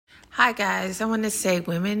Hi guys, I want to say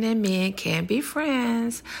women and men can be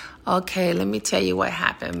friends. Okay, let me tell you what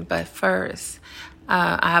happened. But first,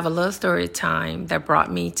 I have a little story time that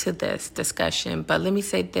brought me to this discussion. But let me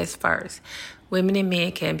say this first. Women and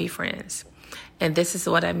men can be friends. And this is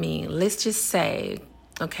what I mean. Let's just say,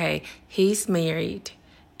 okay, he's married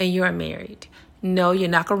and you're married. No, you're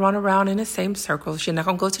not going to run around in the same circles. You're not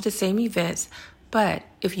going to go to the same events. But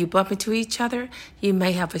if you bump into each other, you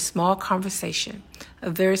may have a small conversation, a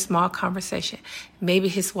very small conversation. Maybe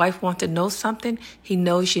his wife wants to know something. He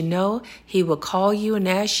knows you know. He will call you and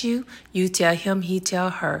ask you. You tell him, he tell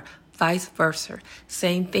her. Vice versa.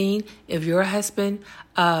 Same thing. If your husband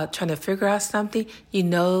trying to figure out something, you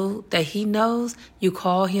know that he knows. You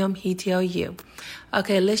call him, he tell you.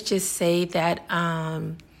 Okay, let's just say that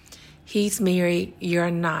he's married,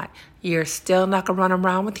 you're not. You're still not going to run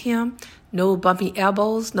around with him. No bumping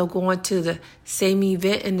elbows, no going to the same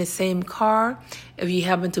event in the same car. If you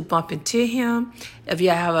happen to bump into him, if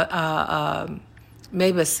you have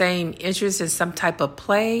maybe the same interest in some type of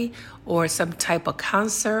play or some type of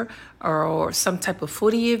concert or some type of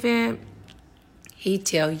footy event, he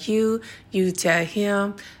tell you, you tell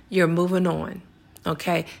him, you're moving on.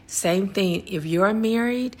 Okay, same thing. If you're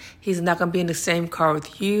married, he's not going to be in the same car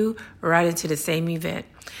with you right into the same event.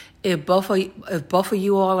 If both of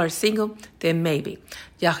you all are single, then maybe.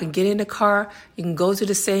 Y'all can get in the car. You can go to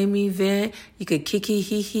the same event. You could kiki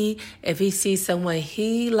hee hee. If he sees someone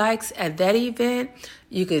he likes at that event,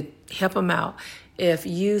 you could help him out. If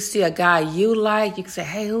you see a guy you like, you can say,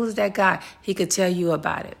 hey, who's that guy? He could tell you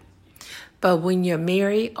about it. But when you're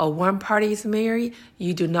married or one party is married,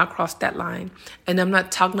 you do not cross that line. And I'm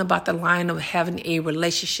not talking about the line of having a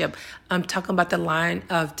relationship. I'm talking about the line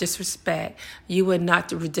of disrespect. You would not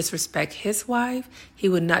disrespect his wife. He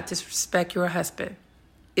would not disrespect your husband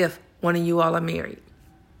if one of you all are married.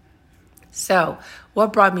 So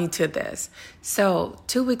what brought me to this? So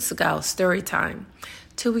 2 weeks ago, story time.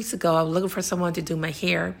 2 weeks ago, I was looking for someone to do my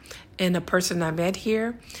hair. And the person I met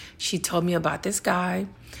here, she told me about this guy.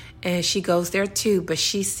 And she goes there too, but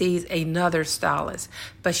she sees another stylist.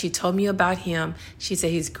 But she told me about him. She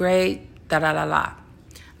said, he's great, da-da-da-da.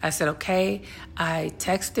 I said, okay. I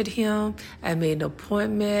texted him. I made an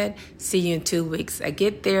appointment. See you in 2 weeks. I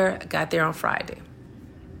got there on Friday.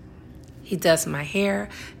 He does my hair,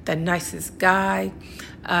 the nicest guy,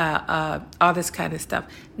 all this kind of stuff.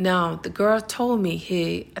 Now, the girl told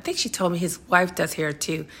me, I think she told me his wife does hair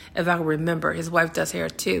too. If I remember, his wife does hair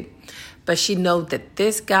too. But she knows that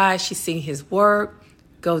this guy, she's seen his work,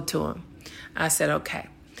 go to him. I said, okay.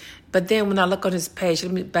 But then when I look on his page,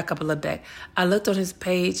 let me back up a little bit. I looked on his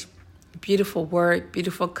page, beautiful work,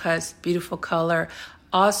 beautiful cuts, beautiful color.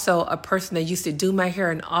 Also, a person that used to do my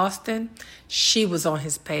hair in Austin, she was on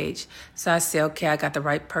his page. So I said, okay, I got the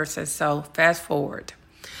right person. So fast forward.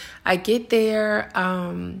 I get there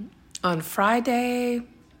on Friday.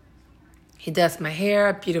 He does my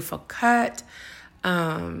hair, beautiful cut.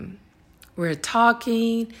 We're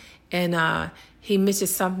talking, and I mentioned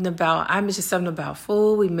something about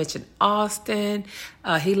food. We mentioned Austin.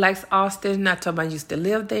 He likes Austin. I told him I used to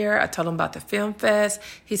live there. I told him about the film fest.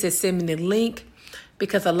 He said, send me the link,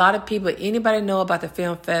 because a lot of people, anybody know about the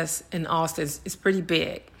film fest in Austin, it's pretty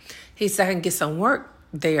big. He said, I can get some work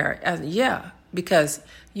there. Yeah, because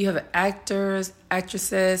you have actors,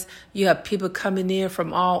 actresses, you have people coming in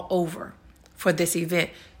from all over for this event.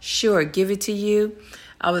 Sure, give it to you.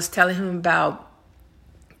 I was telling him about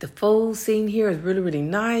the food scene here is really, really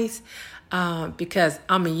nice because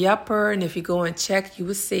I'm a Yupper, and if you go and check, you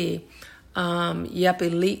will see Yup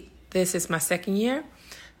Elite. This is my second year.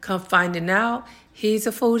 Come finding out. He's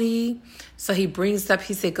a foodie. So he brings up,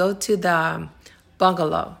 he said, go to the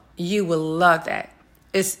bungalow. You will love that.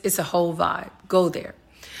 It's a whole vibe. Go there.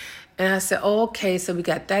 And I said, oh, okay, so we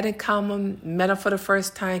got that in common. Met him for the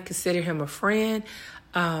first time, consider him a friend.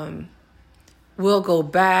 We'll go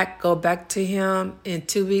back to him in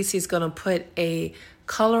 2 weeks. He's going to put a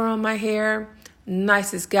color on my hair.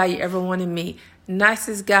 Nicest guy you ever want to meet.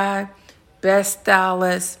 Nicest guy, best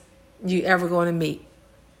stylist you ever going to meet.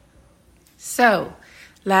 So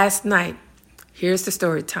last night, here's the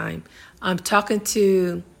story time. I'm talking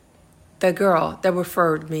to the girl that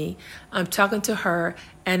referred me. I'm talking to her,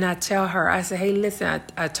 and I tell her, I said, hey, listen,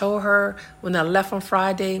 I told her when I left on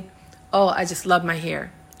Friday, oh, I just love my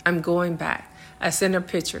hair. I'm going back. I sent her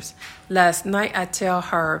pictures. Last night, I tell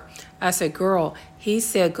her, I said, girl, he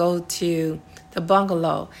said go to the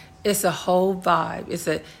bungalow. It's a whole vibe.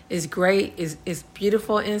 It's great. It's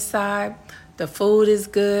beautiful inside. The food is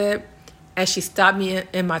good. And she stopped me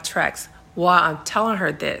in my tracks while I'm telling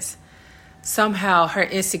her this. Somehow her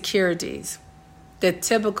insecurities, the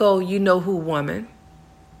typical you-know-who woman,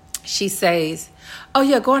 she says, oh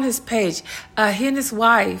yeah, go on his page. He and his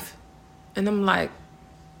wife. And I'm like,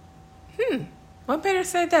 what made her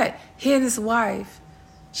say that? He and his wife.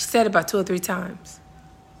 She said it about 2 or 3 times.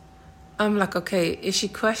 I'm like, okay, is she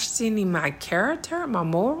questioning my character, my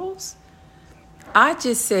morals? I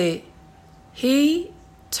just said, he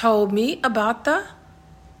told me about the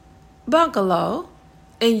bungalow,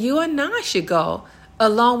 and you and I should go,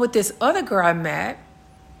 along with this other girl I met,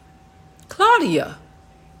 Claudia.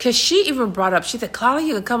 Because she even brought up, she said,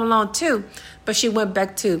 Claudia can come along too. But she went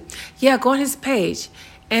back to, yeah, go on his page.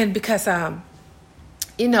 And because,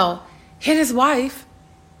 hit his wife.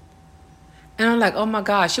 And I'm like, oh my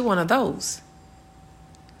gosh, you're one of those.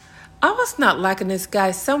 I was not liking this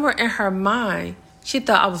guy. Somewhere in her mind, she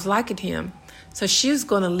thought I was liking him. So she was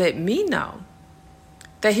going to let me know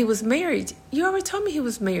that he was married. You already told me he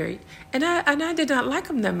was married. And I did not like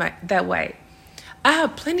him that way. I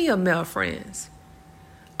have plenty of male friends.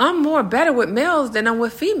 I'm more better with males than I'm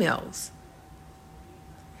with females.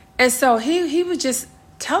 And so he was just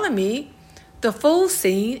telling me the full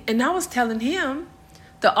scene, and I was telling him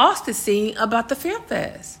the Austin scene about the film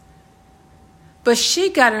fest. But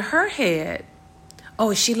she got in her head,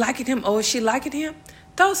 oh, is she liking him? Oh, is she liking him?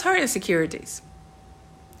 Those her insecurities.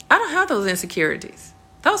 I don't have those insecurities.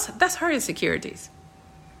 That's her insecurities.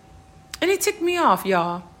 And it ticked me off,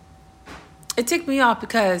 y'all. It ticked me off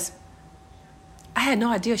because I had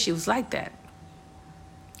no idea she was like that.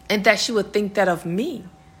 And that she would think that of me.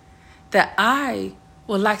 That I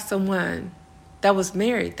would like someone that was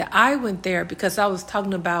married. That I went there because I was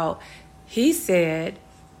talking about, he said,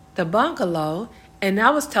 the bungalow. And I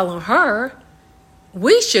was telling her,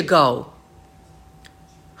 we should go.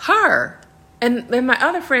 Her. And my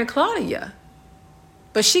other friend, Claudia.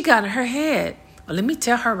 But she got in her head. Well, let me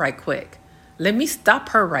tell her right quick. Let me stop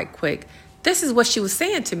her right quick. This is what she was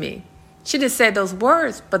saying to me. She didn't say those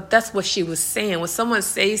words, but that's what she was saying. When someone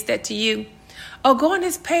says that to you, oh, go on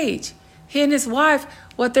his page. He and his wife,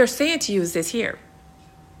 what they're saying to you is this here.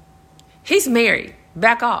 He's married.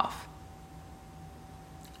 Back off.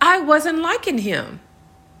 I wasn't liking him.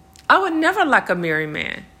 I would never like a married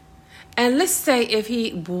man. And let's say if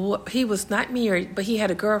he was not married, but he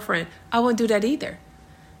had a girlfriend, I wouldn't do that either.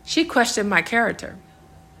 She questioned my character.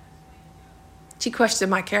 She questioned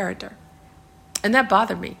my character. And that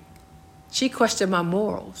bothered me. She questioned my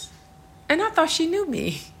morals. And I thought she knew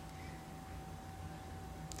me.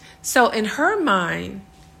 So in her mind,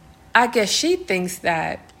 I guess she thinks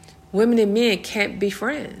that women and men can't be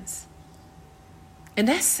friends. And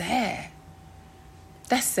that's sad.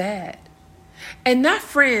 That's sad. And not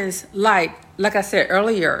friends like I said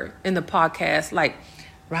earlier in the podcast, like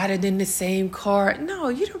riding in the same car. No,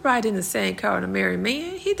 you don't ride in the same car with a married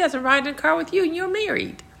man. He doesn't ride in the car with you and you're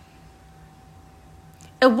married.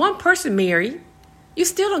 If one person married, you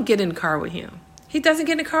still don't get in the car with him. He doesn't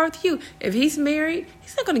get in the car with you. If he's married,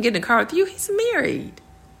 he's not going to get in the car with you. He's married.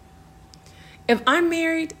 If I'm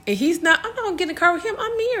married and he's not, I'm not going to get in the car with him.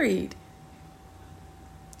 I'm married.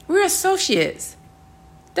 We're associates.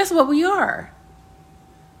 That's what we are.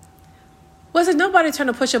 Wasn't nobody trying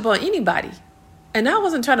to push up on anybody. And I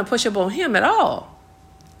wasn't trying to push up on him at all.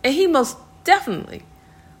 And he most definitely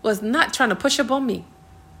was not trying to push up on me.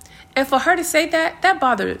 And for her to say that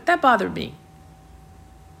bothered me.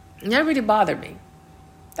 And that really bothered me.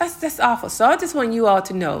 That's awful. So I just want you all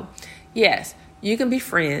to know, yes, you can be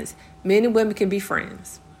friends. Men and women can be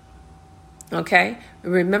friends. Okay?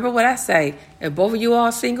 Remember what I say. If both of you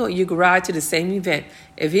are single, you can ride to the same event.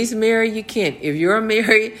 If he's married, you can't. If you're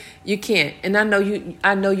married, you can't. And I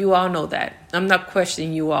know you all know that. I'm not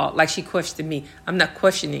questioning you all like she questioned me. I'm not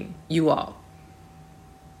questioning you all.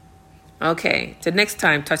 Okay. Till next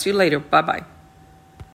time. Talk to you later. Bye-bye.